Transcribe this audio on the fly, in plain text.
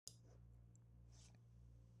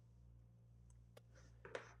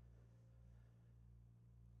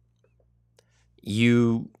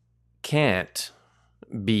You can't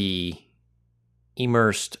be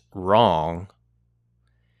immersed wrong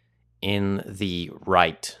in the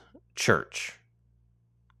right church,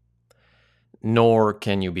 nor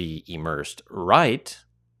can you be immersed right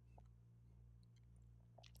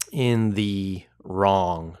in the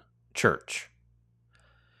wrong church.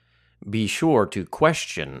 Be sure to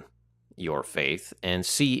question your faith and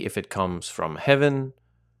see if it comes from heaven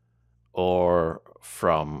or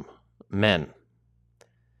from men.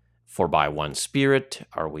 For by one Spirit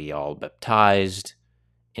are we all baptized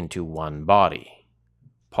into one body,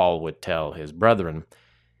 Paul would tell his brethren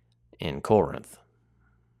in Corinth.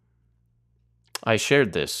 I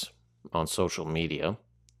shared this on social media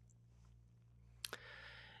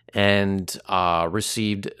and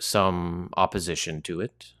received some opposition to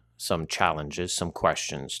it, some challenges, some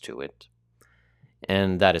questions to it,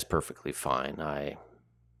 and that is perfectly fine. I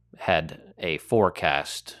had a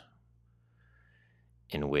forecast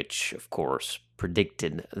in which, of course,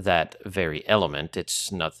 predicted that very element.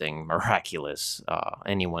 It's nothing miraculous.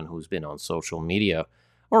 Anyone who's been on social media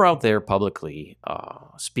or out there publicly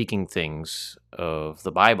speaking things of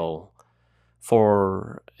the Bible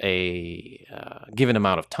for a given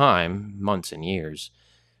amount of time, months and years,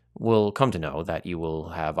 will come to know that you will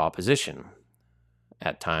have opposition.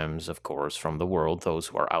 At times, of course, from the world, those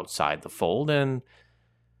who are outside the fold, and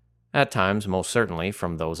at times, most certainly,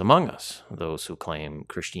 from those among us, those who claim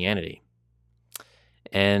Christianity.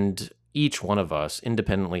 And each one of us,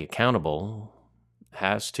 independently accountable,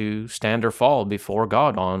 has to stand or fall before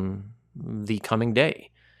God on the coming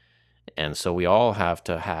day. And so we all have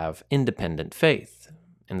to have independent faith.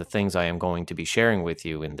 And the things I am going to be sharing with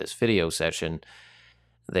you in this video session,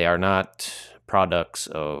 they are not products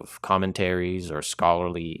of commentaries or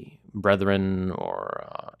scholarly brethren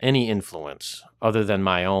or any influence other than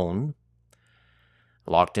my own,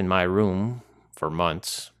 locked in my room for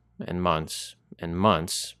months and months and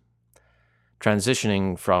months,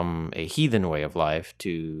 transitioning from a heathen way of life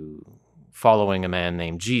to following a man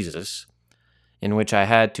named Jesus, in which I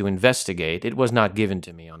had to investigate. It was not given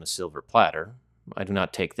to me on a silver platter. I do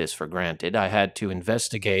not take this for granted. I had to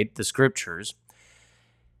investigate the scriptures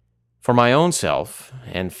for my own self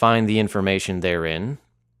and find the information therein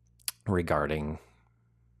regarding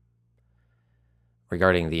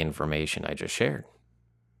the information I just shared.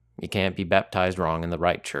 You can't be baptized wrong in the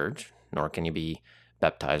right church, nor can you be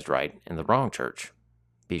baptized right in the wrong church.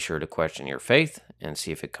 Be sure to question your faith and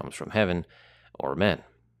see if it comes from heaven or men.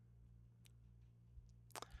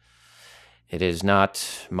 It is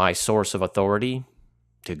not my source of authority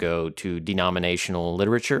to go to denominational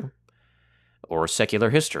literature or secular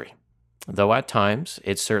history, though at times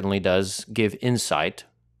it certainly does give insight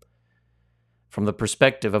from the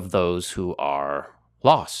perspective of those who are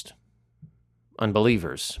lost,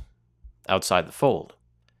 unbelievers, outside the fold.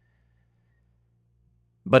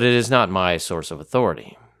 But it is not my source of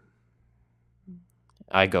authority.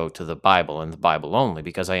 I go to the Bible and the Bible only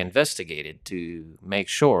because I investigated to make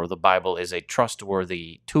sure the Bible is a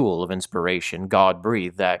trustworthy tool of inspiration,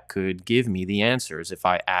 God-breathed, that could give me the answers if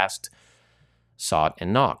I asked, sought,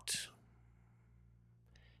 and knocked.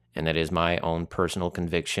 And it is my own personal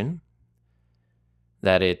conviction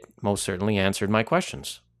that it most certainly answered my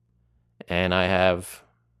questions. And I have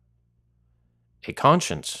a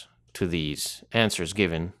conscience to these answers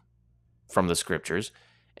given from the scriptures,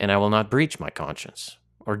 and I will not breach my conscience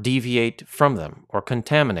or deviate from them or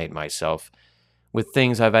contaminate myself with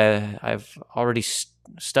things I've already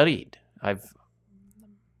studied. I've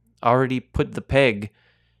already put the peg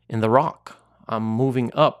in the rock. I'm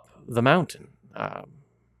moving up the mountain. I'm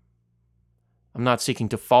not seeking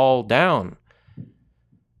to fall down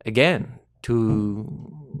again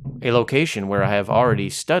to a location where I have already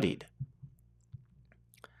studied.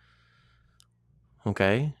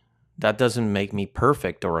 Okay? That doesn't make me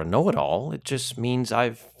perfect or a know-it-all. It just means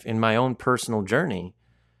I've, in my own personal journey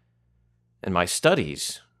and my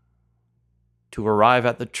studies, to arrive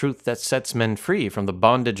at the truth that sets men free from the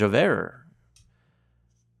bondage of error,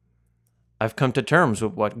 I've come to terms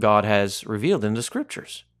with what God has revealed in the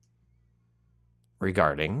scriptures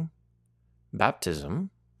regarding baptism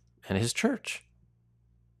and his church.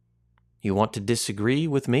 You want to disagree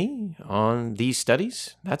with me on these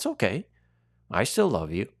studies? That's okay. I still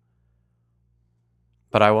love you.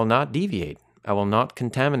 But I will not deviate. I will not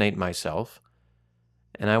contaminate myself,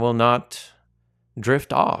 and I will not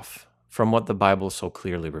drift off from what the Bible so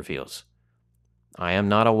clearly reveals. I am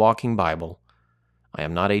not a walking Bible. I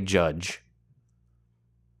am not a judge.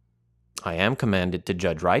 I am commanded to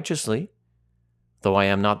judge righteously, though I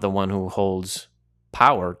am not the one who holds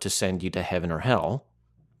power to send you to heaven or hell.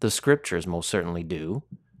 The scriptures most certainly do.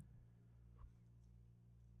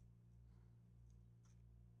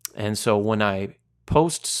 And so when I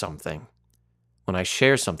post something, when I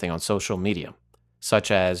share something on social media,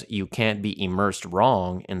 such as you can't be immersed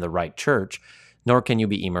wrong in the right church, nor can you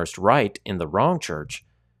be immersed right in the wrong church,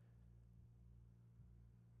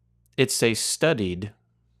 it's a studied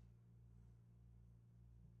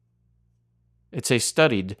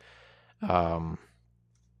um,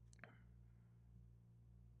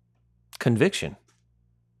 conviction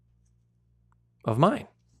of mine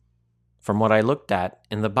from what I looked at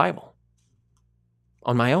in the Bible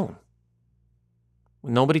on my own.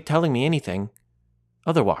 Nobody telling me anything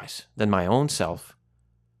otherwise than my own self.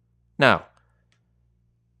 Now,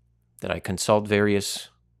 did I consult various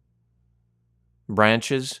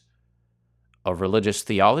branches of religious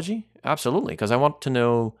theology? Absolutely, because I want to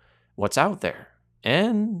know what's out there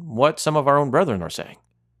and what some of our own brethren are saying.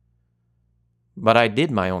 But I did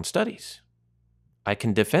my own studies. I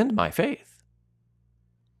can defend my faith.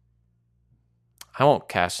 I won't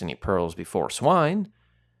cast any pearls before swine.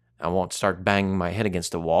 I won't start banging my head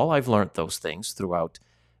against a wall. I've learned those things throughout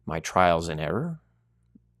my trials and error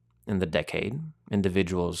in the decade.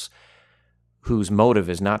 Individuals whose motive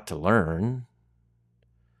is not to learn,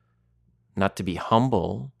 not to be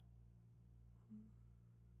humble,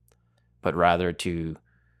 but rather to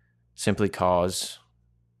simply cause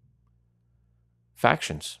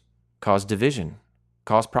factions, cause division,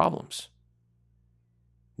 cause problems,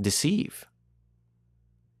 deceive.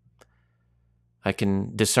 I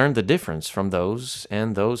can discern the difference from those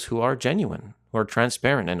and those who are genuine, who are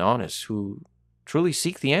transparent and honest, who truly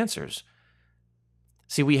seek the answers.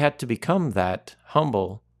 See, we had to become that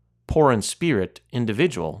humble, poor in spirit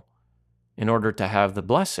individual in order to have the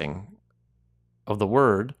blessing of the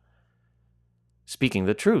Word speaking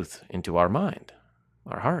the truth into our mind,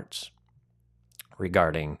 our hearts,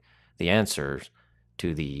 regarding the answers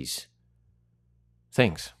to these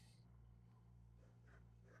things.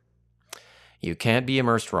 You can't be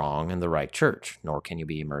immersed wrong in the right church, nor can you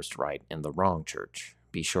be immersed right in the wrong church.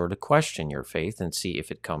 Be sure to question your faith and see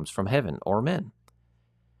if it comes from heaven or men.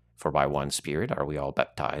 For by one Spirit are we all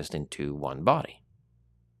baptized into one body.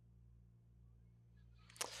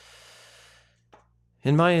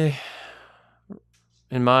 In my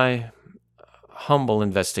humble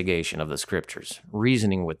investigation of the Scriptures,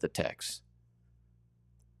 reasoning with the text,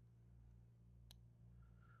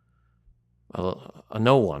 a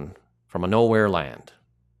no one from a nowhere land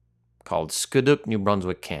called Scoudouc, New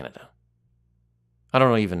Brunswick, Canada. I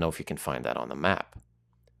don't even know if you can find that on the map.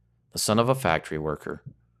 The son of a factory worker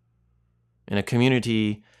in a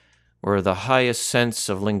community where the highest sense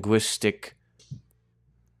of linguistic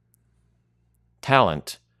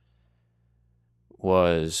talent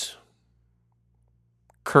was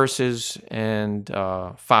curses and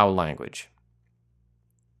foul language.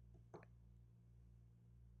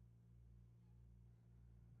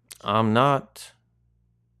 I'm not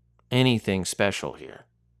anything special here.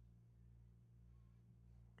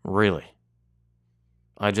 Really.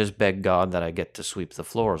 I just beg God that I get to sweep the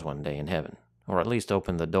floors one day in heaven, or at least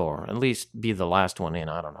open the door, at least be the last one in,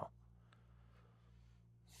 I don't know.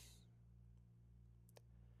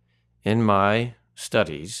 In my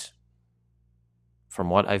studies,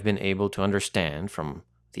 from what I've been able to understand, from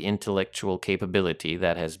the intellectual capability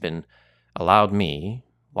that has been allowed me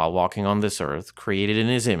while walking on this earth, created in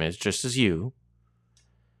His image, just as you,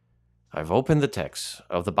 I've opened the texts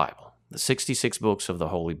of the Bible, the 66 books of the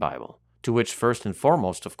Holy Bible, to which first and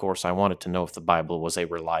foremost, of course, I wanted to know if the Bible was a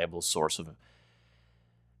reliable source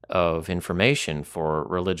of information for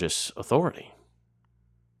religious authority.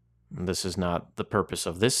 This is not the purpose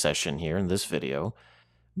of this session here in this video,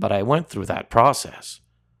 but I went through that process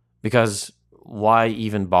because why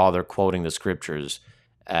even bother quoting the Scriptures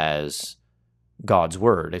as God's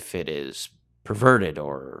Word if it is perverted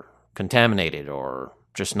or contaminated or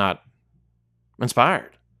just not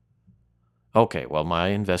inspired? Okay, well, my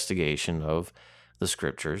investigation of the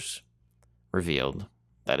Scriptures revealed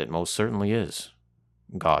that it most certainly is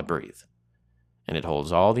God-breathed, and it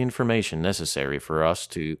holds all the information necessary for us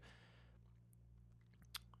to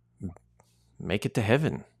make it to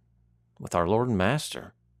heaven with our Lord and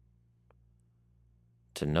Master,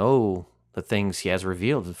 to know the things He has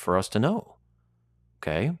revealed for us to know.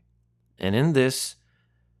 Okay? And in this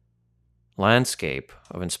landscape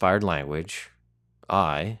of inspired language,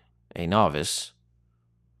 I, a novice,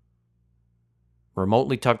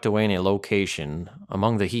 remotely tucked away in a location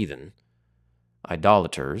among the heathen,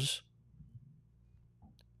 idolaters,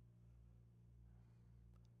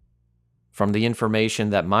 from the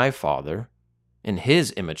information that my father, in his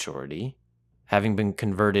immaturity, having been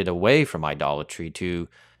converted away from idolatry to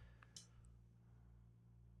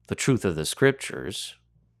the truth of the Scriptures,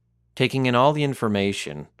 taking in all the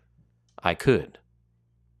information I could.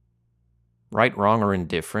 Right, wrong, or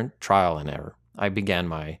indifferent, trial and error, I began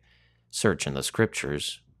my search in the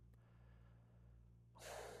scriptures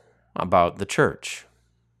about the church.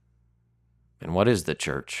 And what is the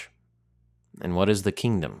church? And what is the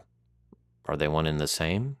kingdom? Are they one and the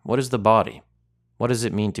same? What is the body? What does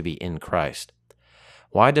it mean to be in Christ?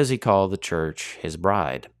 Why does he call the church his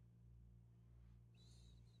bride?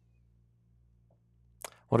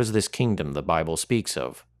 What is this kingdom the Bible speaks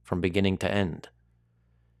of from beginning to end?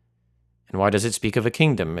 And why does it speak of a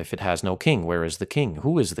kingdom if it has no king? Where is the king?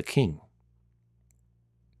 Who is the king?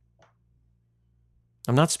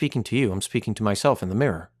 I'm not speaking to you. I'm speaking to myself in the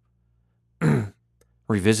mirror,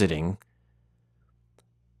 revisiting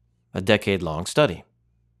a decade-long study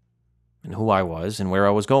and who I was and where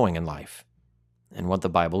I was going in life and what the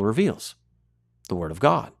Bible reveals, the Word of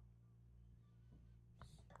God.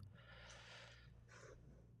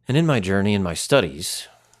 And in my journey, in my studies,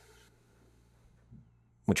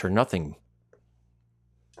 which are nothing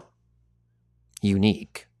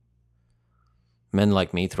unique, men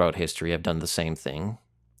like me throughout history have done the same thing,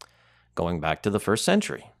 going back to the first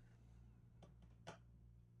century,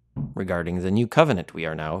 regarding the new covenant we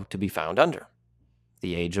are now to be found under,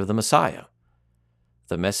 the age of the Messiah,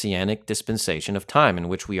 the messianic dispensation of time in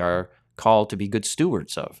which we are called to be good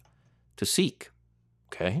stewards of, to seek.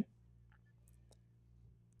 Okay?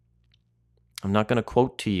 I'm not going to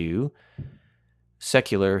quote to you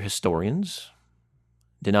secular historians,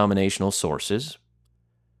 denominational sources.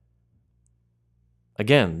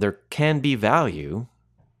 Again, there can be value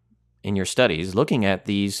in your studies looking at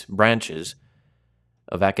these branches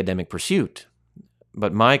of academic pursuit,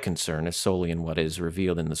 but my concern is solely in what is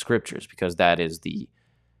revealed in the scriptures, because that is the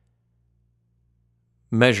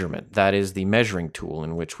measurement, that is the measuring tool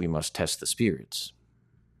in which we must test the spirits.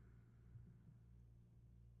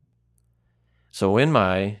 So in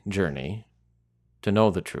my journey to know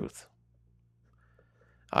the truth,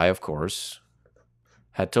 I, of course,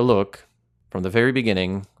 had to look from the very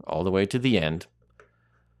beginning all the way to the end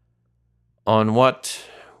on what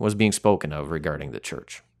was being spoken of regarding the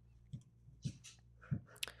church.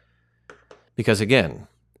 Because again,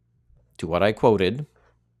 to what I quoted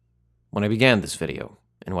when I began this video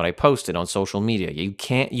and what I posted on social media,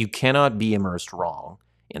 you cannot be immersed wrong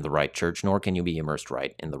in the right church, nor can you be immersed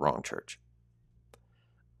right in the wrong church.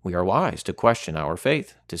 We are wise to question our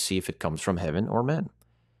faith to see if it comes from heaven or men.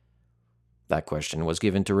 That question was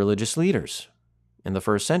given to religious leaders in the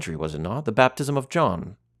first century, was it not? The baptism of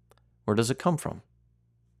John, where does it come from?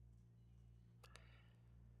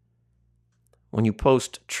 When you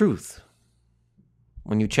post truth,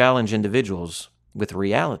 when you challenge individuals with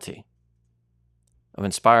reality of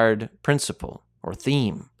inspired principle or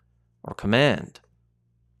theme or command,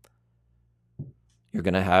 you're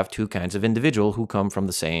going to have two kinds of individual who come from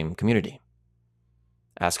the same community,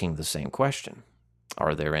 asking the same question.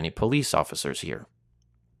 Are there any police officers here?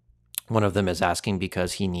 One of them is asking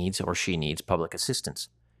because he needs or she needs public assistance.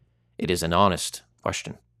 It is an honest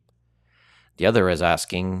question. The other is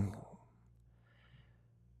asking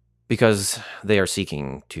because they are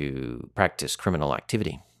seeking to practice criminal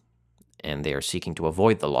activity, and they are seeking to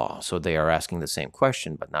avoid the law. So they are asking the same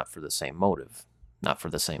question, but not for the same motive, not for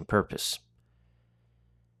the same purpose.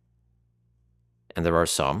 And there are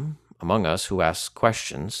some among us who ask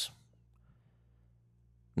questions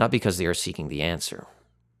not because they are seeking the answer,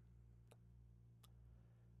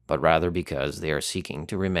 but rather because they are seeking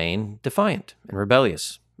to remain defiant and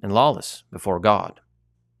rebellious and lawless before God.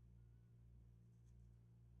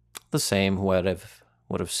 The same would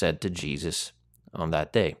have said to Jesus on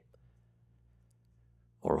that day,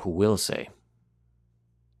 or who will say,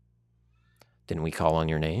 "Didn't we call on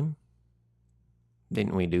your name?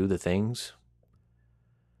 Didn't we do the things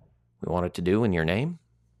we wanted to do in your name?"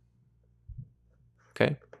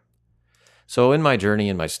 Okay? So in my journey,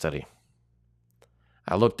 in my study,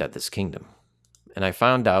 I looked at this kingdom, and I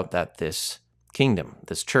found out that this kingdom,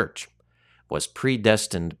 this church, was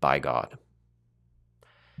predestined by God.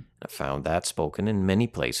 I found that spoken in many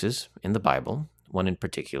places in the Bible, one in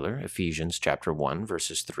particular, Ephesians chapter 1,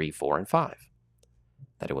 verses 3, 4, and 5,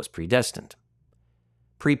 that it was predestined.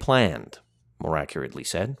 Pre-planned, more accurately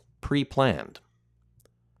said, pre-planned.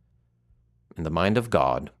 In the mind of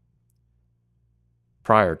God,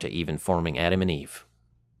 prior to even forming Adam and Eve,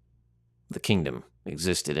 the kingdom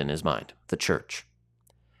existed in his mind, the church.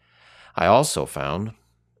 I also found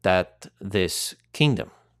that this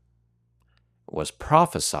kingdom was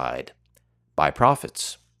prophesied by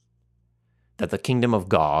prophets, that the kingdom of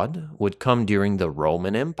God would come during the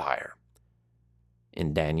Roman Empire.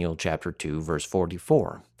 In Daniel chapter 2, verse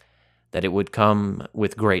 44, that it would come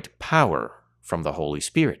with great power from the Holy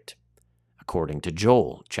Spirit, according to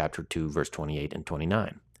Joel chapter 2, verse 28 and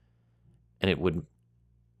 29. And it would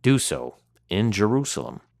do so in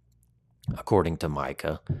Jerusalem, according to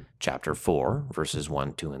Micah chapter 4, verses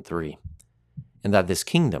 1, 2, and 3. And that this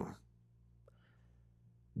kingdom,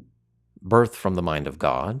 birthed from the mind of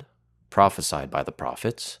God, prophesied by the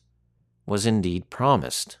prophets, was indeed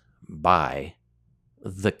promised by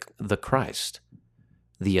the Christ,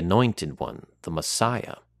 the Anointed One, the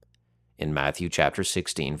Messiah, in Matthew chapter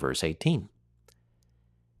 16, verse 18.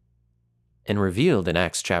 And revealed in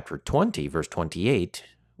Acts chapter 20, verse 28,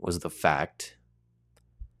 was the fact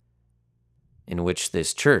in which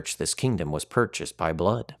this church, this kingdom, was purchased by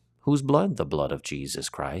blood. Whose blood? The blood of Jesus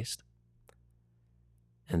Christ.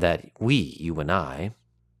 And that we, you and I,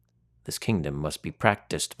 this kingdom must be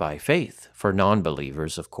practiced by faith. For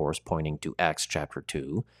non-believers, of course, pointing to Acts chapter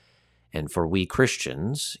 2, and for we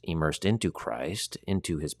Christians, immersed into Christ,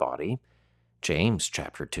 into his body, James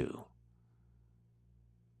chapter 2.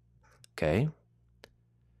 Okay?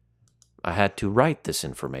 I had to write this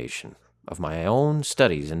information of my own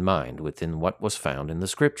studies in mind within what was found in the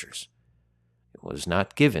Scriptures. It was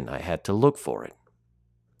not given. I had to look for it.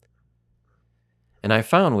 And I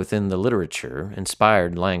found within the literature,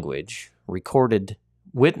 inspired language,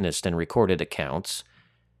 witnessed and recorded accounts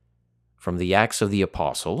from the Acts of the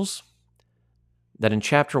Apostles, that in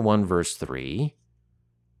chapter 1, verse 3,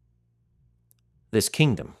 this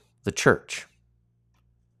kingdom, the church,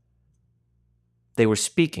 they were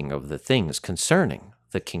speaking of the things concerning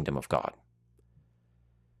the kingdom of God.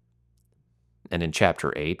 And in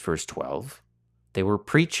chapter 8, verse 12, they were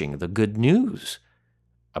preaching the good news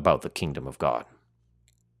about the kingdom of God.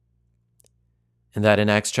 And that in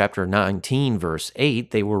Acts chapter 19, verse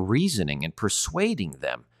 8, they were reasoning and persuading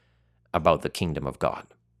them about the kingdom of God.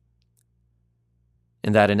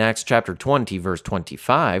 And that in Acts chapter 20, verse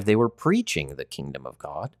 25, they were preaching the kingdom of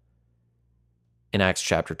God. In Acts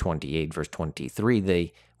chapter 28, verse 23,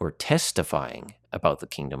 they were testifying about the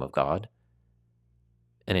kingdom of God.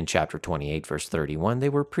 And in chapter 28, verse 31, they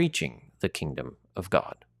were preaching the kingdom of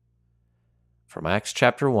God. From Acts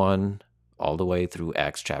chapter 1 all the way through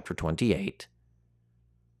Acts chapter 28,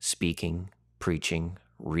 speaking, preaching,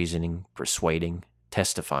 reasoning, persuading,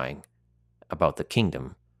 testifying about the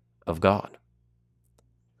kingdom of God.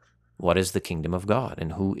 What is the kingdom of God,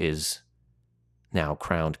 and who is now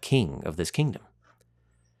crowned king of this kingdom?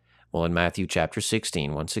 Well, in Matthew chapter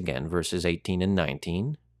 16, once again, verses 18 and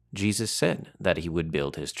 19, Jesus said that he would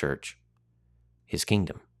build his church, his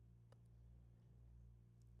kingdom.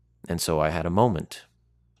 And so I had a moment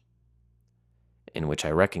in which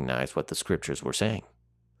I recognized what the Scriptures were saying.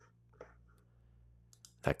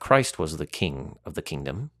 That Christ was the king of the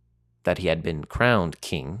kingdom, that he had been crowned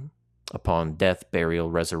king upon death,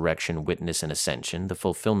 burial, resurrection, witness, and ascension, the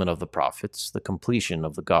fulfillment of the prophets, the completion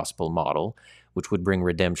of the gospel model, which would bring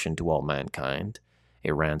redemption to all mankind.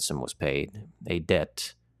 A ransom was paid, a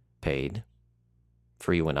debt paid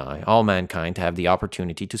for you and I, all mankind, to have the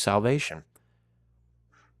opportunity to salvation.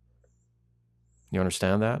 You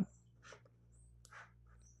understand that?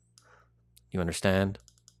 You understand?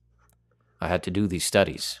 I had to do these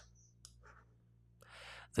studies.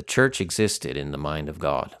 The church existed in the mind of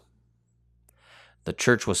God. The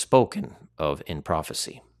church was spoken of in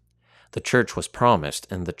prophecy. The church was promised,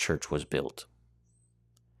 and the church was built.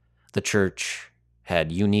 The church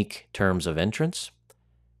had unique terms of entrance,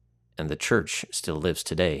 and the church still lives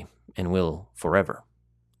today and will forever.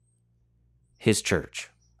 His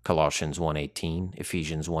church, Colossians 1:18,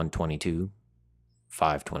 Ephesians 1:22,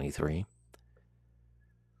 5:23,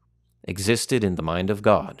 existed in the mind of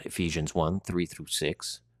God, Ephesians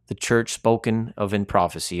 1:3-6. The church spoken of in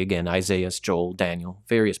prophecy, again, Isaiah, Joel, Daniel,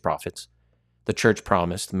 various prophets. The church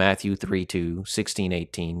promised, Matthew 3:2,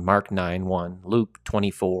 16:18, Mark 9:1, Luke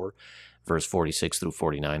 24, verse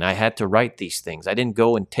 46-49. I had to write these things. I didn't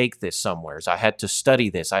go and take this somewheres. I had to study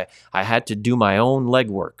this. I had to do my own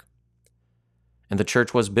legwork. And the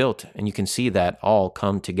church was built, and you can see that all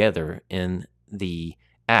come together in the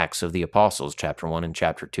Acts of the Apostles, chapter 1 and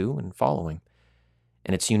chapter 2 and following.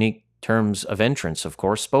 And its unique terms of entrance, of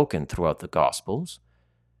course, spoken throughout the Gospels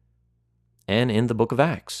and in the book of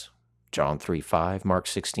Acts. John 3:5, Mark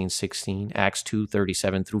 16:16, Acts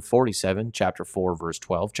 2:37-47, chapter 4, verse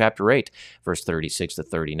 12, chapter 8, verse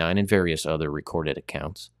 36-39, and various other recorded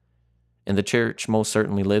accounts. And the church most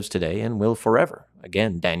certainly lives today and will forever.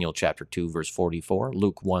 Again, Daniel chapter 2, verse 44,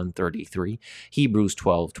 Luke 1:33, Hebrews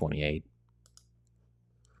 12:28.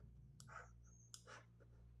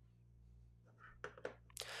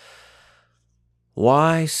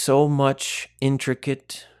 Why so much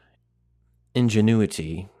intricate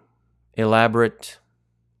ingenuity, elaborate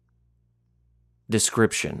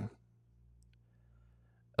description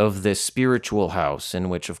of this spiritual house, in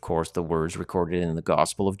which, of course, the words recorded in the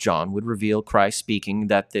Gospel of John would reveal Christ speaking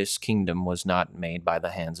that this kingdom was not made by the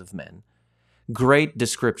hands of men. Great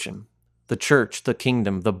description. The church, the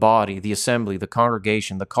kingdom, the body, the assembly, the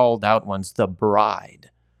congregation, the called out ones, the bride.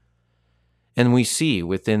 And we see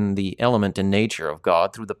within the element and nature of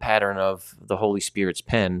God, through the pattern of the Holy Spirit's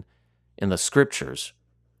pen in the Scriptures,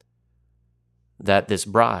 that this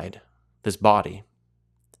bride, this body,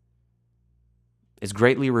 is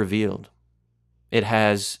greatly revealed. It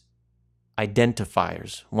has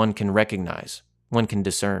identifiers one can recognize, one can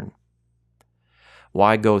discern.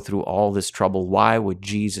 Why go through all this trouble? Why would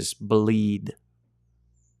Jesus bleed,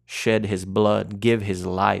 shed his blood, give his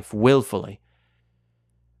life willfully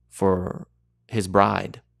for his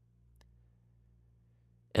bride?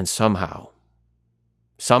 And somehow,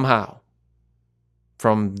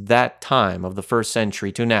 from that time of the first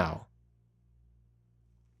century to now,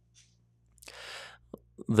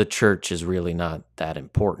 the church is really not that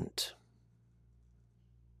important.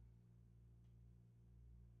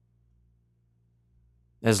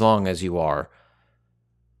 As long as you are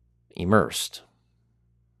immersed.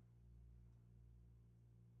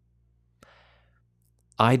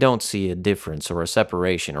 I don't see a difference or a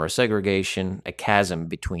separation or a segregation, a chasm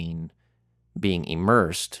between being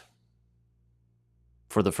immersed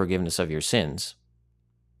for the forgiveness of your sins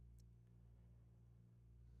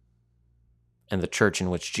and the church in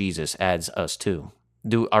which Jesus adds us to.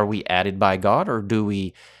 Are we added by God, or do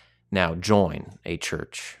we now join a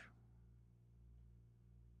church?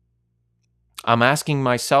 I'm asking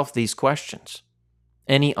myself these questions.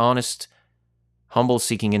 Any honest,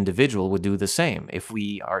 humble-seeking individual would do the same if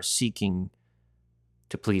we are seeking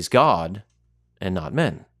to please God and not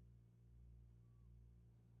men.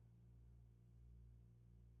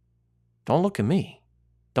 Don't look at me.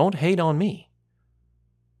 Don't hate on me.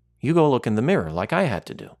 You go look in the mirror like I had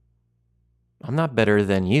to do. I'm not better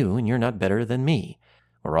than you, and you're not better than me.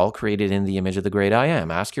 We're all created in the image of the great I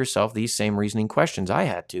Am. Ask yourself these same reasoning questions I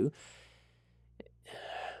had to.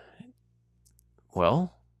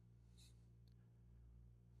 Well,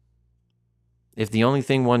 if the only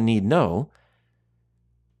thing one need know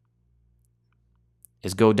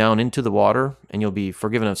is go down into the water and you'll be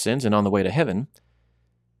forgiven of sins and on the way to heaven,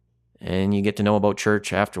 and you get to know about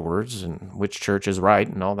church afterwards and which church is right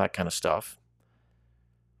and all that kind of stuff,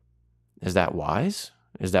 is that wise?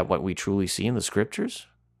 Is that what we truly see in the Scriptures?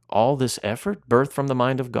 All this effort, birthed from the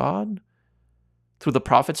mind of God, through the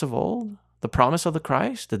prophets of old, the promise of the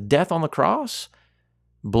Christ, the death on the cross,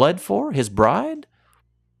 bled for, his bride?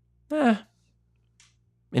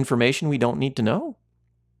 Information we don't need to know.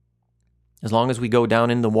 As long as we go down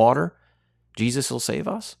in the water, Jesus will save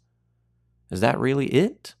us. Is that really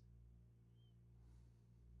it?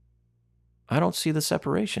 I don't see the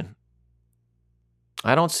separation.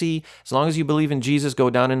 I don't see, as long as you believe in Jesus, go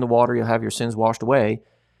down in the water, you'll have your sins washed away,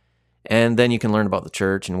 and then you can learn about the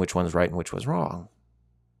church and which one's right and which was wrong.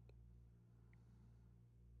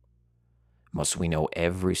 Must we know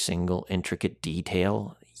every single intricate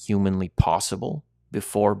detail humanly possible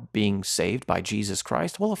before being saved by Jesus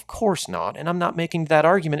Christ? Well, of course not, and I'm not making that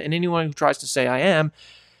argument, and anyone who tries to say I am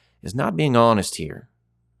is not being honest here,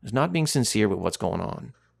 is not being sincere with what's going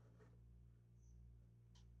on.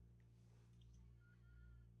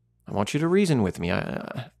 I want you to reason with me.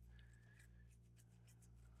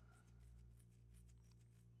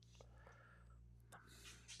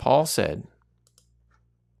 Paul said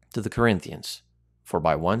to the Corinthians, "For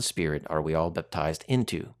by one Spirit are we all baptized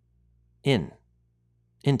into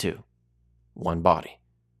one body."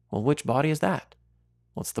 Well, which body is that?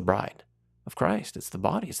 Well, it's the bride of Christ. It's the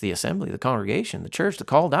body. It's the assembly, the congregation, the church, the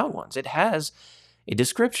called out ones. It has a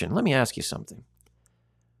description. Let me ask you something.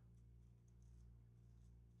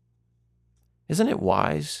 Isn't it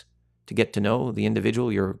wise to get to know the individual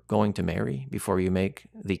you're going to marry before you make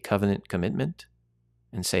the covenant commitment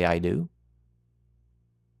and say, I do?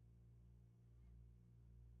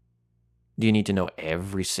 Do you need to know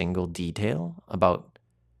every single detail about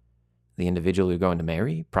the individual you're going to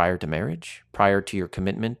marry prior to marriage, prior to your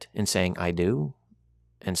commitment in saying, I do,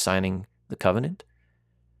 and signing the covenant,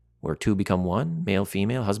 where two become one, male,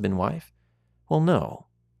 female, husband, wife? Well, no.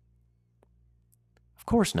 Of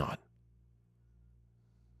course not.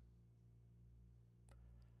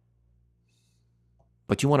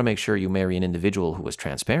 But you want to make sure you marry an individual who is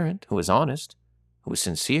transparent, who is honest, who is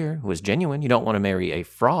sincere, who is genuine. You don't want to marry a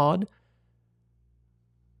fraud.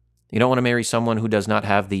 You don't want to marry someone who does not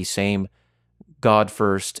have the same God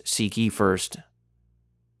first, seek ye first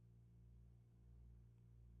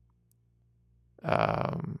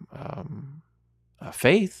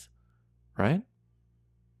faith, right?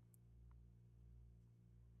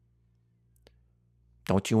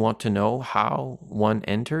 Don't you want to know how one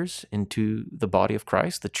enters into the body of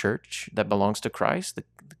Christ, the church that belongs to Christ, the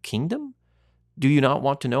kingdom? Do you not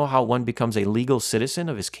want to know how one becomes a legal citizen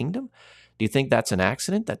of his kingdom? Do you think that's an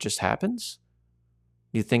accident that just happens?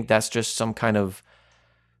 Do you think that's just some kind of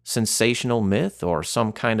sensational myth or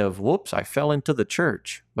some kind of, whoops, I fell into the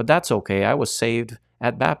church? But that's okay. I was saved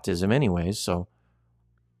at baptism anyways, so.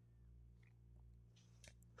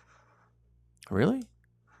 Really?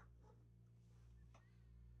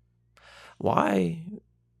 Why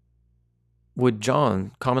would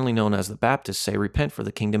John, commonly known as the Baptist, say, repent for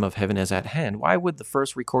the kingdom of heaven is at hand? Why would the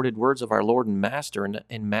first recorded words of our Lord and Master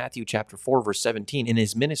in Matthew chapter 4, verse 17, in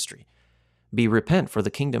his ministry, be repent for the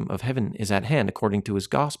kingdom of heaven is at hand, according to his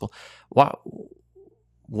gospel?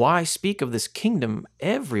 Why speak of this kingdom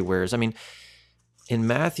everywhere? I mean, in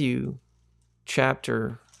Matthew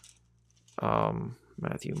chapter,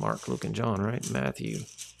 Matthew, Mark, Luke, and John, right?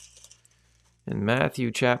 In Matthew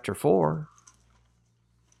chapter 4,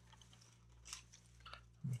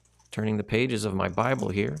 turning the pages of my Bible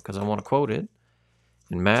here because I want to quote it.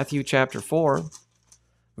 In Matthew chapter 4,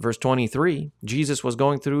 verse 23, Jesus was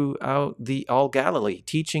going throughout all Galilee,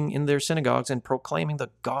 teaching in their synagogues and proclaiming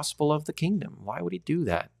the gospel of the kingdom. Why would he do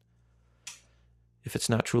that? If it's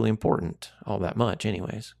not truly important all that much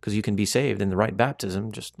anyways, because you can be saved in the right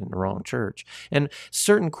baptism, just in the wrong church. And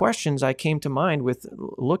certain questions I came to mind with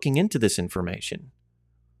looking into this information.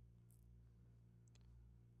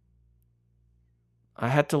 I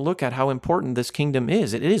had to look at how important this kingdom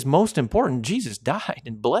is. It is most important. Jesus died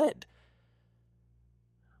and bled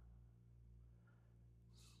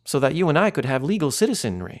so that you and I could have legal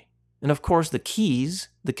citizenry. And of course, the keys,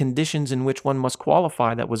 the conditions in which one must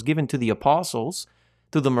qualify that was given to the apostles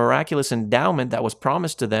through the miraculous endowment that was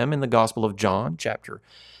promised to them in the Gospel of John, chapter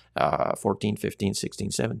 14, 15, 16,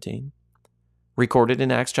 17. Recorded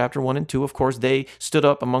in Acts chapter 1 and 2, of course, they stood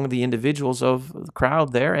up among the individuals of the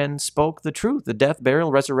crowd there and spoke the truth, the death, burial,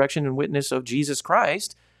 resurrection, and witness of Jesus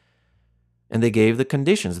Christ. And they gave the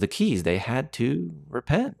conditions, the keys. They had to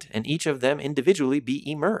repent, and each of them individually be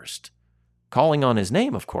immersed. Calling on his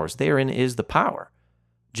name, of course, therein is the power.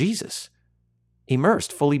 Jesus,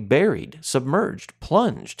 immersed, fully buried, submerged,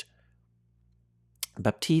 plunged,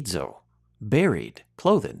 baptizo, buried,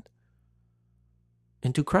 clothed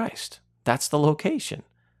into Christ. That's the location.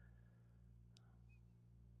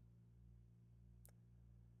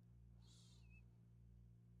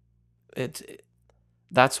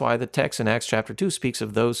 That's why the text in Acts chapter 2 speaks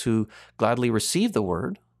of those who gladly received the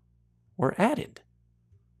word were added.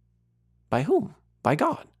 By whom? By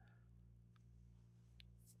God.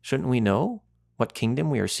 Shouldn't we know what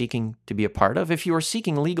kingdom we are seeking to be a part of? If you are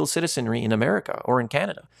seeking legal citizenry in America or in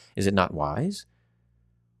Canada, is it not wise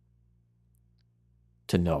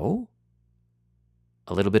to know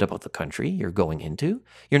a little bit about the country you're going into?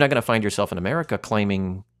 You're not going to find yourself in America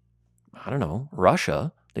claiming, I don't know,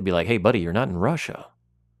 Russia. They'd be like, hey, buddy, you're not in Russia.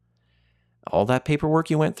 All that paperwork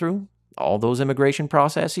you went through, all those immigration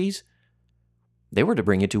processes, they were to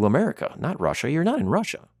bring you to America, not Russia. You're not in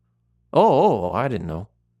Russia. Oh, I didn't know.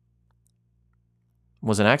 It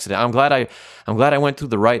was an accident. I'm glad I went through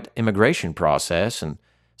the right immigration process and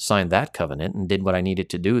signed that covenant and did what I needed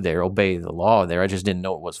to do there, obey the law there. I just didn't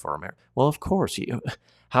know it was for America. Well, of course.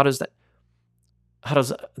 How does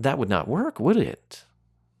that would not work, would it?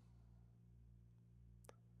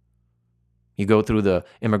 You go through the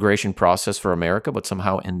immigration process for America, but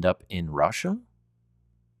somehow end up in Russia?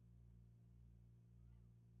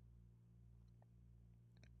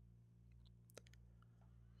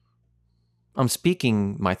 I'm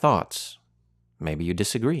speaking my thoughts. Maybe you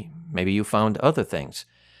disagree. Maybe you found other things.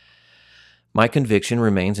 My conviction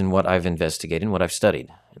remains in what I've investigated and what I've studied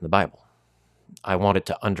in the Bible. I wanted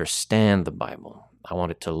to understand the Bible. I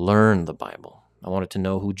wanted to learn the Bible. I wanted to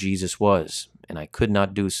know who Jesus was, and I could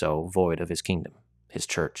not do so void of his kingdom, his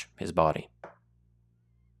church, his body.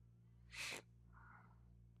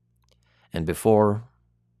 And before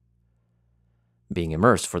being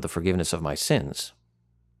immersed for the forgiveness of my sins,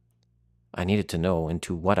 I needed to know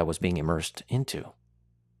into what I was being immersed into.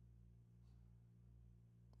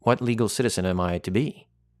 What legal citizen am I to be,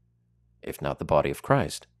 if not the body of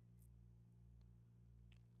Christ?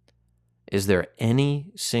 Is there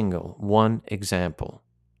any single one example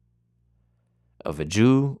of a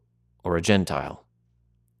Jew or a Gentile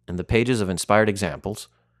in the pages of inspired examples,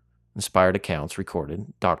 inspired accounts,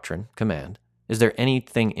 recorded, doctrine, command? Is there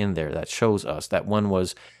anything in there that shows us that one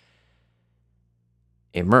was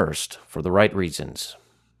immersed for the right reasons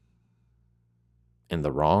in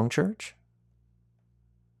the wrong church?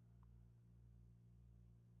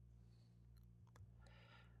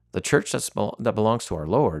 The church that belongs to our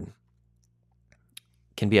Lord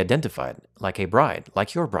can be identified like a bride,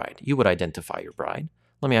 like your bride. You would identify your bride.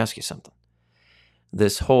 Let me ask you something.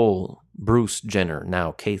 This whole Bruce Jenner,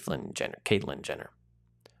 now Caitlyn Jenner,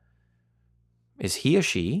 is he a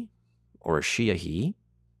she or is she a he?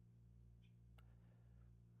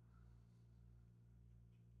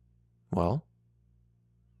 Well,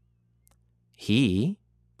 he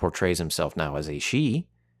portrays himself now as a she,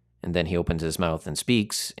 and then he opens his mouth and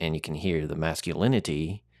speaks, and you can hear the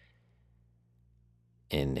masculinity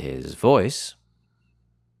in his voice.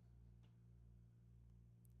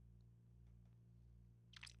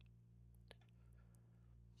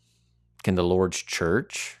 Can the Lord's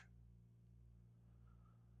church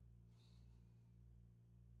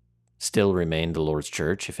still remain the Lord's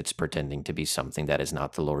church if it's pretending to be something that is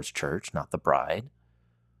not the Lord's church, not the bride?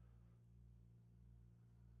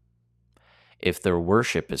 If their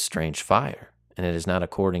worship is strange fire and it is not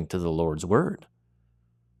according to the Lord's word,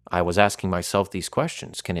 I was asking myself these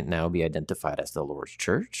questions. Can it now be identified as the Lord's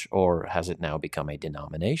church, or has it now become a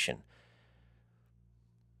denomination?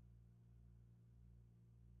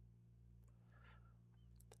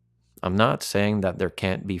 I'm not saying that there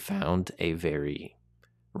can't be found a very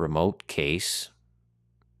remote case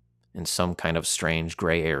in some kind of strange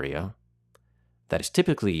gray area that is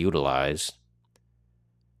typically utilized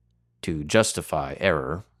to justify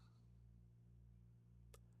error.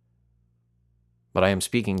 But I am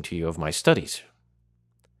speaking to you of my studies.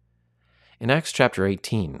 In Acts chapter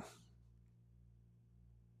 18,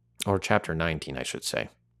 or chapter 19, I should say.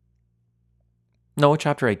 No,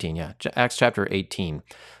 chapter 18, yeah. Acts chapter 18.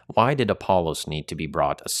 Why did Apollos need to be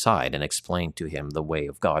brought aside and explain to him the way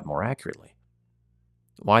of God more accurately?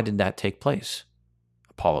 Why did that take place?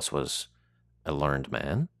 Apollos was a learned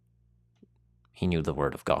man. He knew the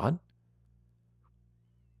word of God.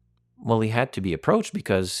 Well, he had to be approached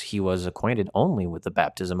because he was acquainted only with the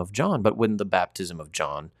baptism of John. But wouldn't the baptism of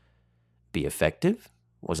John be effective?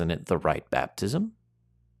 Wasn't it the right baptism?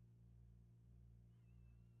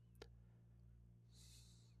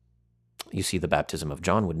 You see, the baptism of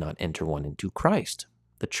John would not enter one into Christ,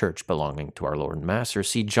 the church belonging to our Lord and Master.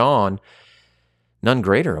 See, John, none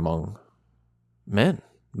greater among men,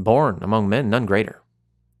 born among men, none greater.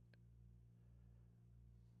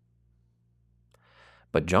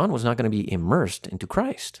 But John was not going to be immersed into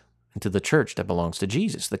Christ, into the church that belongs to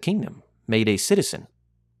Jesus, the kingdom, made a citizen.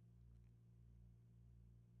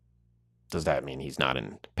 Does that mean he's not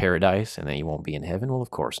in paradise and then he won't be in heaven? Well,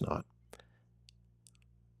 of course not.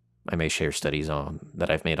 I may share studies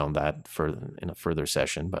that I've made on that in a further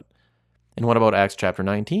session. And what about Acts chapter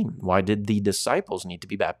 19? Why did the disciples need to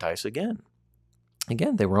be baptized again?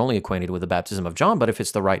 Again, they were only acquainted with the baptism of John, but if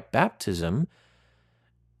it's the right baptism,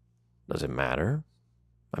 does it matter?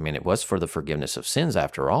 I mean, it was for the forgiveness of sins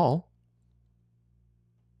after all.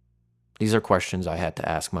 These are questions I had to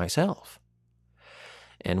ask myself.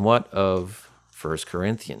 And what of 1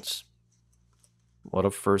 Corinthians? What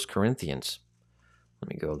of 1 Corinthians? Let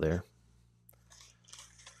me go there.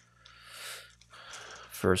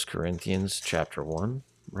 1 Corinthians chapter 1,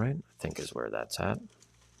 right? I think is where that's at.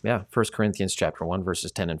 Yeah, 1 Corinthians chapter 1,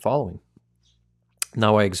 verses 10 and following.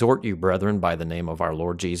 Now I exhort you, brethren, by the name of our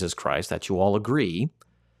Lord Jesus Christ, that you all agree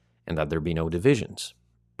and that there be no divisions.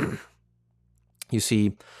 You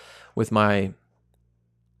see, with my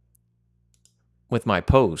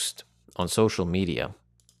post on social media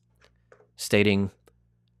stating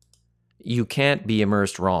you can't be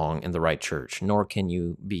immersed wrong in the right church, nor can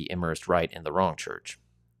you be immersed right in the wrong church.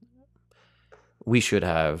 We should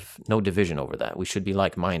have no division over that. We should be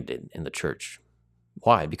like-minded in the church.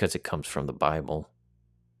 Why? Because it comes from the Bible.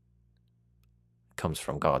 It comes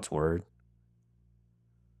from God's word.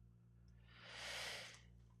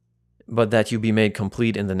 But that you be made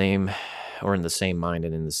complete in the name, or in the same mind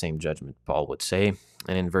and in the same judgment, Paul would say.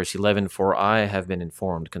 And in verse 11, for I have been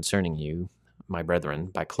informed concerning you, my brethren,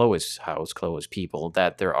 by Chloe's house, Chloe's people,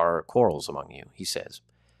 that there are quarrels among you, he says.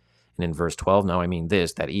 And in verse 12, now I mean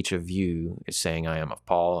this, that each of you is saying, I am of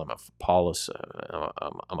Paul, I'm of Apollos,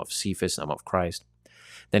 I'm of Cephas, I'm of Christ.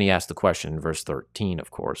 Then he asked the question in verse 13, of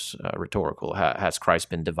course, rhetorical, has Christ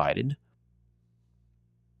been divided?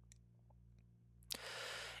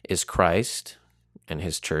 Is Christ and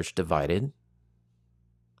his church divided?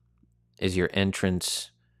 Is your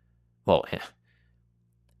entrance,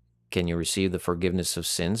 can you receive the forgiveness of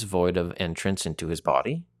sins void of entrance into his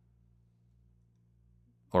body?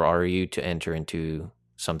 Or are you to enter into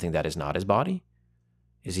something that is not his body?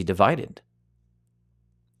 Is he divided?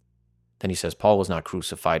 Then he says, Paul was not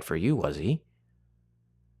crucified for you, was he?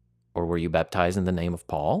 Or were you baptized in the name of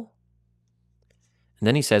Paul? And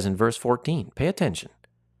then he says in verse 14, pay attention.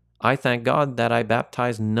 I thank God that I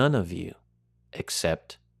baptized none of you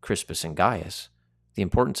except Crispus and Gaius, the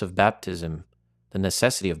importance of baptism, the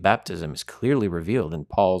necessity of baptism is clearly revealed in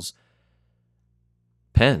Paul's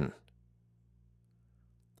pen.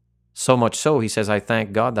 So much so, he says, I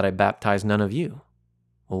thank God that I baptized none of you.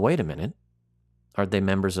 Well, wait a minute. Are they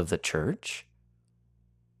members of the church?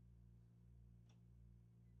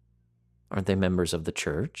 Aren't they members of the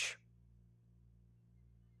church?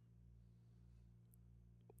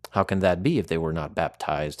 How can that be if they were not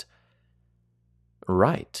baptized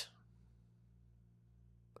right,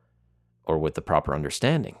 or with the proper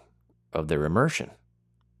understanding of their immersion?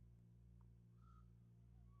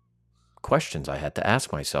 Questions I had to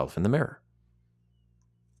ask myself in the mirror.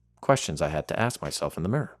 Questions I had to ask myself in the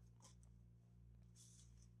mirror.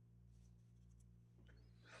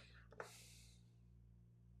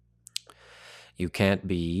 You can't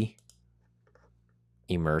be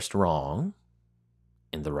immersed wrong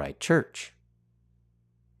in the right church,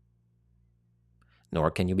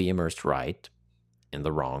 nor can you be immersed right in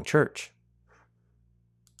the wrong church.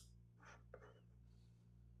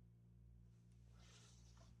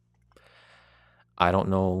 I don't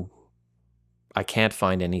know. I can't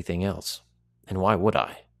find anything else. And why would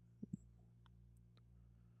I?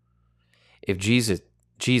 If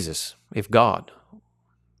if God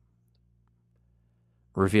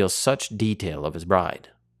reveals such detail of his bride,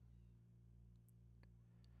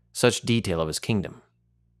 such detail of his kingdom,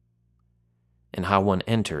 and how one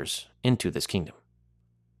enters into this kingdom,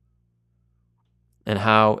 and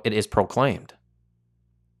how it is proclaimed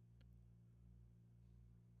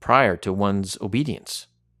prior to one's obedience,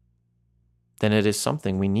 then it is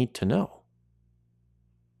something we need to know.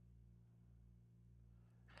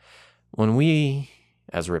 When we,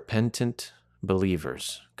 as repentant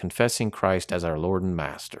believers, confessing Christ as our Lord and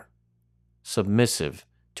Master, submissive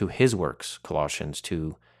to his works, Colossians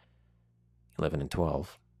 2:11 and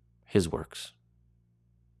 12, his works.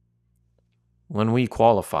 When we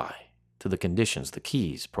qualify to the conditions, the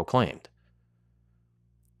keys proclaimed,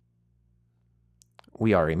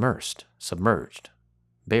 we are immersed, submerged,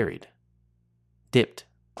 buried, dipped,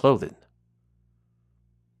 clothed,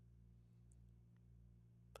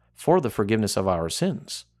 for the forgiveness of our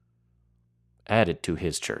sins, added to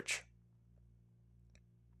his church.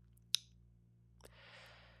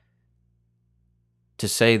 To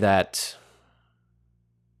say that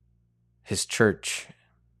his church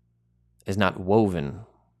is not woven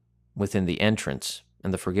within the entrance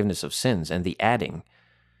and the forgiveness of sins and the adding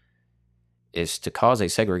is to cause a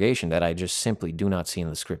segregation that I just simply do not see in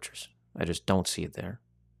the scriptures. I just don't see it there.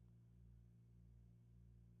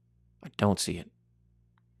 I don't see it.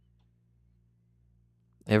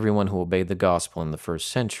 Everyone who obeyed the gospel in the first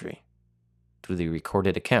century, through the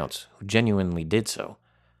recorded accounts, who genuinely did so,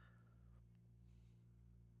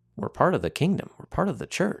 were part of the kingdom, were part of the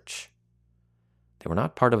church. They were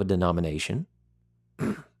not part of a denomination.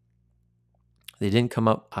 They didn't come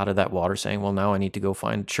up out of that water saying, well, now I need to go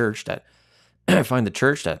find a church that, kind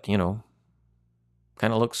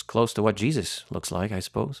of looks close to what Jesus looks like, I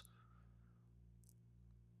suppose.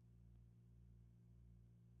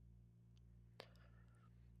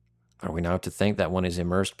 Are we now to think that one is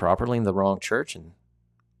immersed properly in the wrong church? And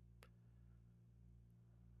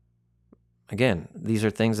again, these are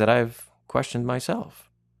things that I've questioned myself.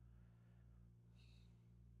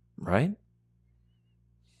 Right?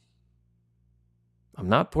 I'm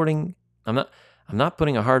not putting a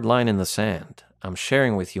hard line in the sand. I'm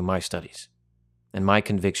sharing with you my studies and my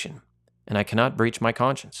conviction, and I cannot breach my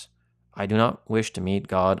conscience. I do not wish to meet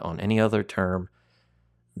God on any other term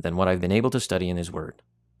than what I've been able to study in his word.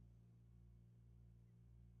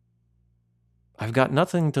 I've got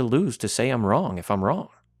nothing to lose to say I'm wrong if I'm wrong.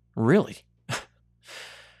 Really.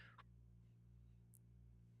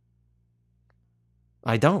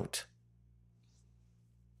 I don't.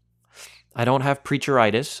 I don't have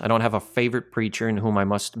preacheritis. I don't have a favorite preacher in whom I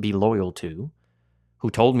must be loyal to, who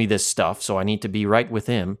told me this stuff, so I need to be right with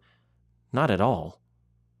him. Not at all.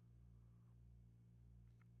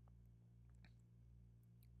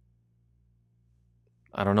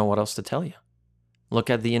 I don't know what else to tell you. Look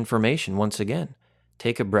at the information once again.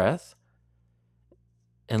 Take a breath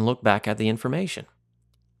and look back at the information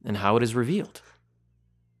and how it is revealed.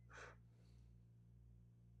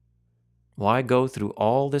 Why go through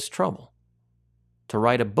all this trouble to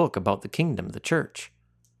write a book about the kingdom, the church,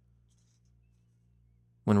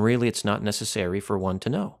 when really it's not necessary for one to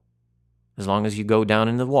know? As long as you go down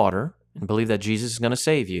in the water and believe that Jesus is going to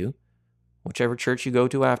save you, whichever church you go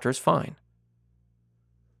to after is fine.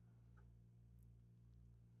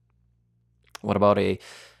 What about a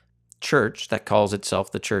church that calls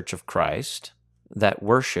itself the Church of Christ, that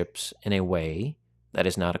worships in a way that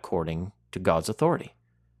is not according to God's authority.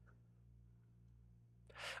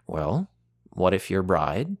 Well, what if your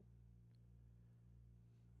bride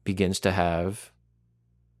begins to have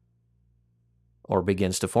or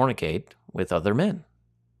begins to fornicate with other men?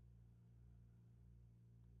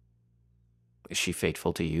 Is she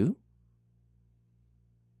faithful to you?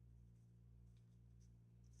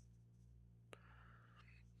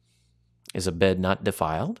 Is a bed not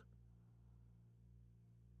defiled?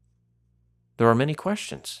 There are many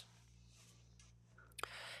questions.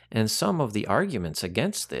 And some of the arguments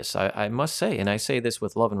against this, I must say, and I say this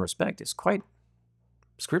with love and respect, is quite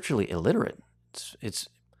scripturally illiterate. It's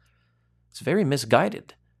very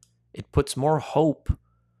misguided. It puts more hope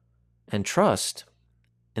and trust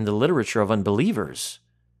in the literature of unbelievers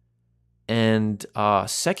and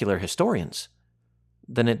secular historians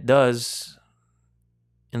than it does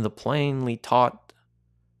in the plainly taught,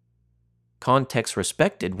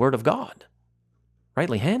 context-respected Word of God,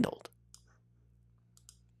 rightly handled.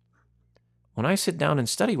 When I sit down and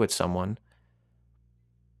study with someone,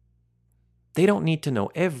 they don't need to know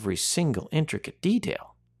every single intricate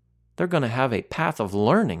detail. They're going to have a path of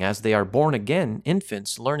learning as they are born again,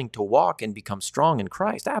 infants learning to walk and become strong in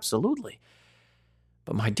Christ. Absolutely.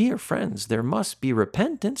 But my dear friends, there must be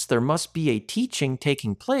repentance. There must be a teaching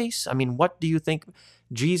taking place. I mean, what do you think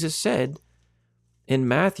Jesus said in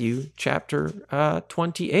Matthew chapter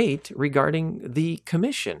 28 regarding the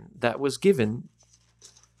commission that was given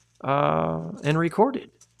and recorded?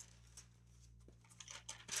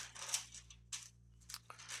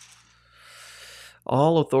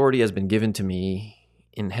 All authority has been given to me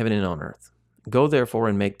in heaven and on earth. Go therefore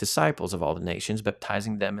and make disciples of all the nations,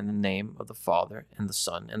 baptizing them in the name of the Father and the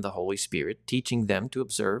Son and the Holy Spirit, teaching them to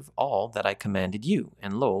observe all that I commanded you.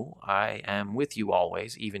 And lo, I am with you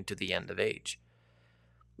always, even to the end of age.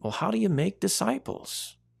 Well, how do you make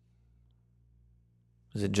disciples?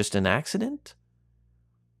 Is it just an accident?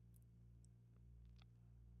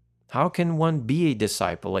 How can one be a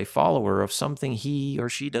disciple, a follower of something he or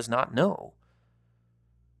she does not know?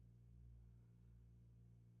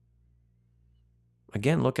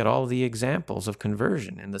 Again, look at all the examples of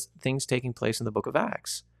conversion and the things taking place in the book of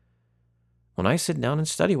Acts. When I sit down and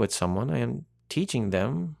study with someone, I am teaching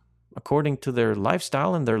them according to their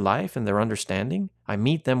lifestyle and their life and their understanding. I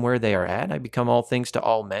meet them where they are at. I become all things to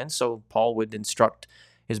all men, so Paul would instruct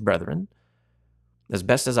his brethren as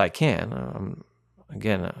best as I can.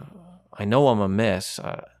 I know I'm a mess.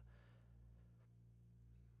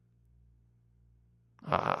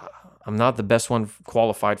 I'm not the best one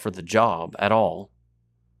qualified for the job at all.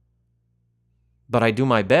 But I do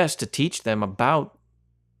my best to teach them about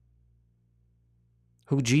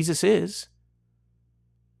who Jesus is.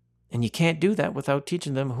 And you can't do that without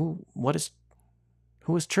teaching them who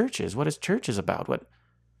his church is, what his church is about.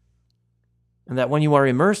 And that when you are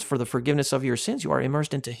immersed for the forgiveness of your sins, you are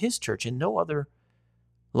immersed into his church in no other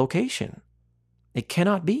location. It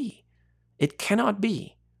cannot be. It cannot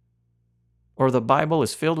be. Or the Bible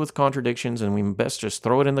is filled with contradictions and we best just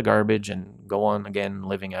throw it in the garbage and go on again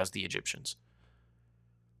living as the Egyptians.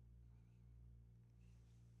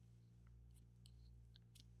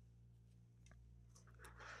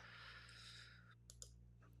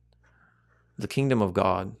 The kingdom of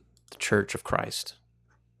God, the church of Christ,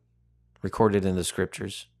 recorded in the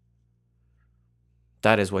scriptures,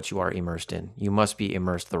 that is what you are immersed in. You must be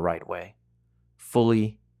immersed the right way.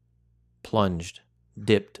 Fully plunged,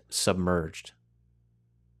 dipped, submerged,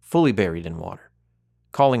 fully buried in water,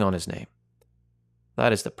 calling on his name.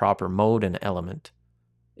 That is the proper mode and element.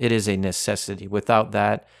 It is a necessity. Without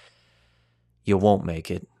that, you won't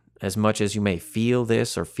make it. As much as you may feel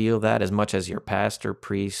this or feel that, as much as your pastor,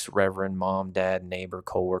 priest, reverend, mom, dad, neighbor,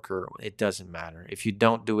 coworker, it doesn't matter. If you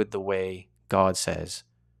don't do it the way God says,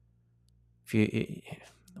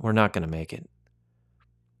 we're not going to make it.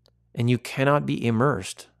 And you cannot be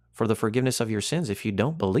immersed for the forgiveness of your sins if you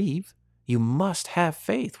don't believe. You must have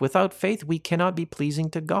faith. Without faith, we cannot be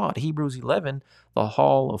pleasing to God. Hebrews 11, the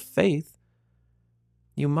hall of faith.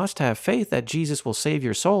 You must have faith that Jesus will save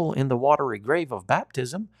your soul in the watery grave of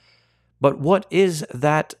baptism. But what is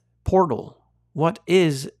that portal? What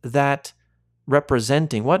is that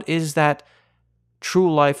representing? What is that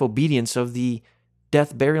true life obedience of the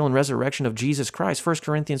death, burial, and resurrection of Jesus Christ? 1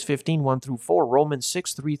 Corinthians 15, 1 through 4, Romans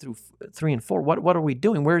 6, 3 and 4. What are we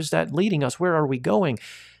doing? Where is that leading us? Where are we going?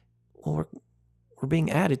 Well, we're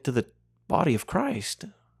being added to the body of Christ.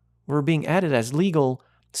 We're being added as legal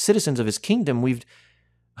citizens of his kingdom. We've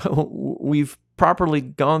properly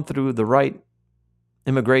gone through the right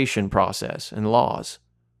immigration process and laws.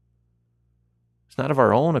 It's not of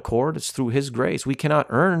our own accord. It's through his grace. We cannot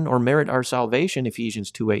earn or merit our salvation, Ephesians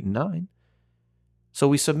 2, 8, and 9. So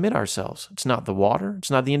we submit ourselves. It's not the water.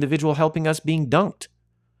 It's not the individual helping us being dunked.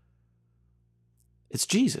 It's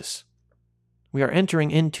Jesus. We are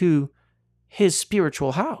entering into his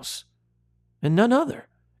spiritual house and none other.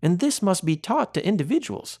 And this must be taught to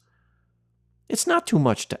individuals. It's not too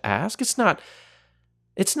much to ask. It's not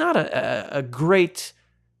a great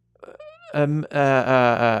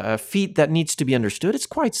feat that needs to be understood. It's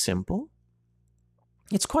quite simple.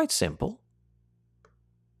 It's quite simple.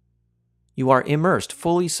 You are immersed,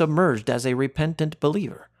 fully submerged as a repentant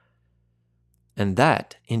believer. And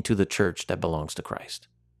that into the church that belongs to Christ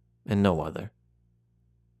and no other.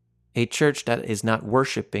 A church that is not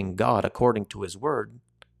worshiping God according to his word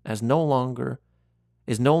is no longer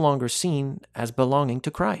seen as belonging to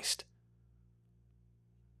Christ.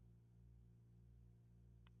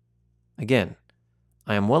 Again,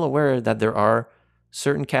 I am well aware that there are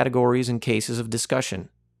certain categories and cases of discussion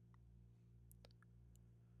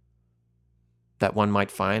that one might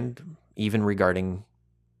find even regarding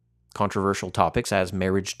controversial topics as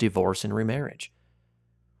marriage, divorce, and remarriage.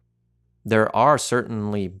 There are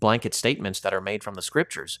certainly blanket statements that are made from the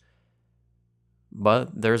scriptures,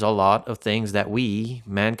 but there's a lot of things that we,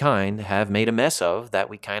 mankind, have made a mess of that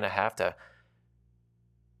we kind of have to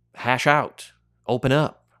hash out, open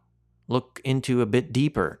up, look into a bit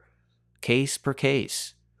deeper, case per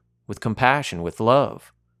case, with compassion, with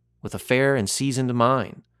love, with a fair and seasoned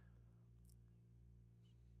mind.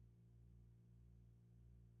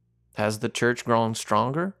 Has the church grown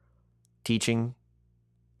stronger, teaching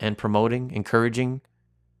and promoting, encouraging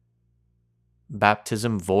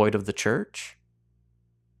baptism void of the church?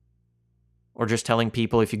 Or just telling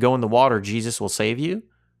people, if you go in the water, Jesus will save you,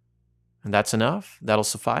 and that's enough? That'll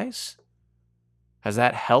suffice? Has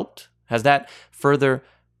that helped? Has that further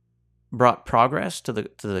brought progress to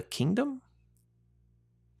the kingdom?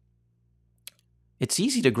 It's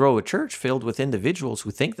easy to grow a church filled with individuals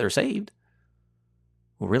who think they're saved,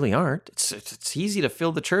 who really aren't. It's easy to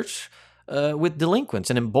fill the church with delinquents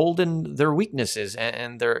and embolden their weaknesses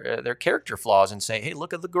and their character flaws and say, hey,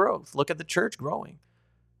 look at the growth. Look at the church growing.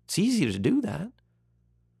 It's easy to do that.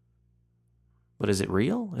 But is it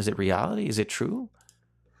real? Is it reality? Is it true?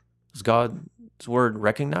 Does God's word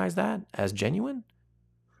recognize that as genuine?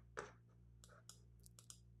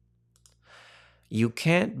 You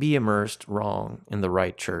can't be immersed wrong in the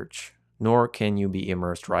right church, nor can you be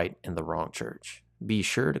immersed right in the wrong church. Be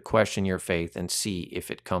sure to question your faith and see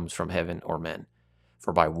if it comes from heaven or men.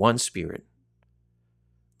 For by one Spirit,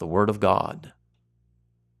 the Word of God,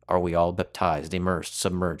 are we all baptized, immersed,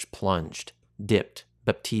 submerged, plunged, dipped,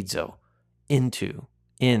 baptizo,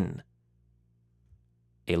 in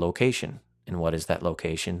a location. And what is that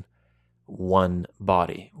location? One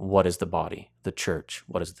body. What is the body? The church.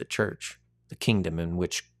 What is the church? The kingdom in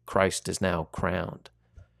which Christ is now crowned.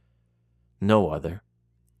 No other.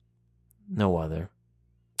 No other.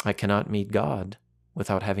 I cannot meet God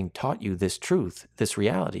without having taught you this truth, this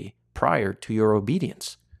reality, prior to your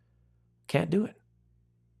obedience. Can't do it.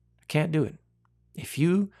 I can't do it. If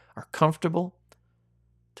you are comfortable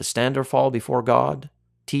to stand or fall before God,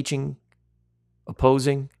 teaching,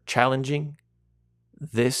 opposing, challenging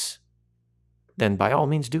this, then by all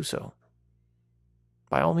means do so.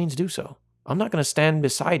 By all means do so. I'm not going to stand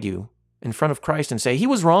beside you in front of Christ and say, he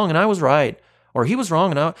was wrong and I was right. Or he was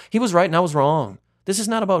wrong and he was right and I was wrong. This is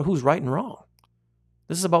not about who's right and wrong.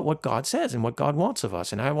 This is about what God says and what God wants of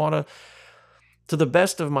us. And I want to the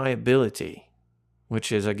best of my ability,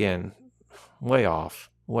 which is, again, way off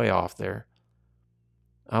there.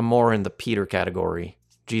 I'm more in the Peter category.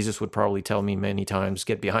 Jesus would probably tell me many times,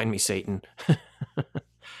 get behind me, Satan.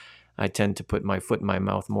 I tend to put my foot in my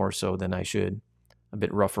mouth more so than I should. A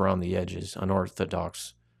bit rough around the edges,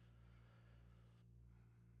 unorthodox.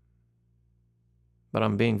 But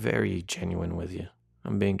I'm being very genuine with you.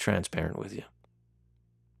 I'm being transparent with you.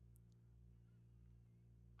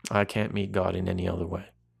 I can't meet God in any other way.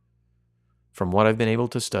 From what I've been able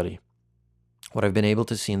to study, what I've been able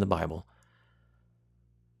to see in the Bible,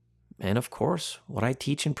 and of course, what I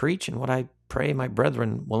teach and preach and what I pray my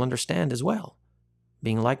brethren will understand as well,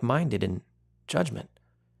 being like-minded in judgment.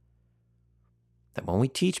 That when we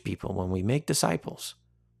teach people, when we make disciples,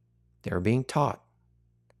 they're being taught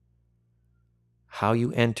how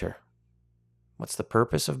you enter. What's the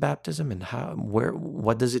purpose of baptism and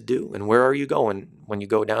what does it do? And where are you going when you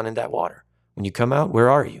go down in that water? When you come out, where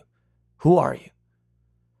are you? Who are you?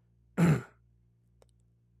 I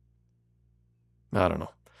don't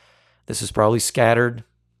know. This is probably scattered,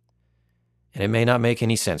 and it may not make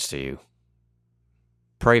any sense to you.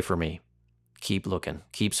 Pray for me. Keep looking.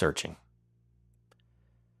 Keep searching.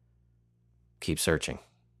 Keep searching.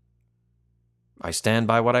 I stand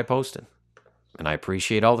by what I posted. And I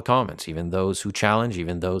appreciate all the comments, even those who challenge,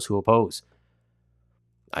 even those who oppose.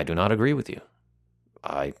 I do not agree with you.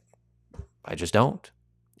 I just don't.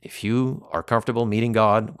 If you are comfortable meeting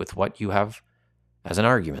God with what you have as an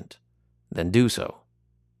argument, then do so.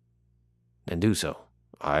 Then do so.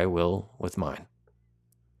 I will with mine.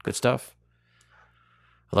 Good stuff.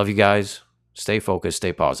 I love you guys. Stay focused,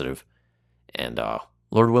 stay positive. And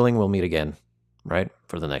Lord willing, we'll meet again, right,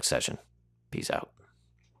 for the next session. Peace out.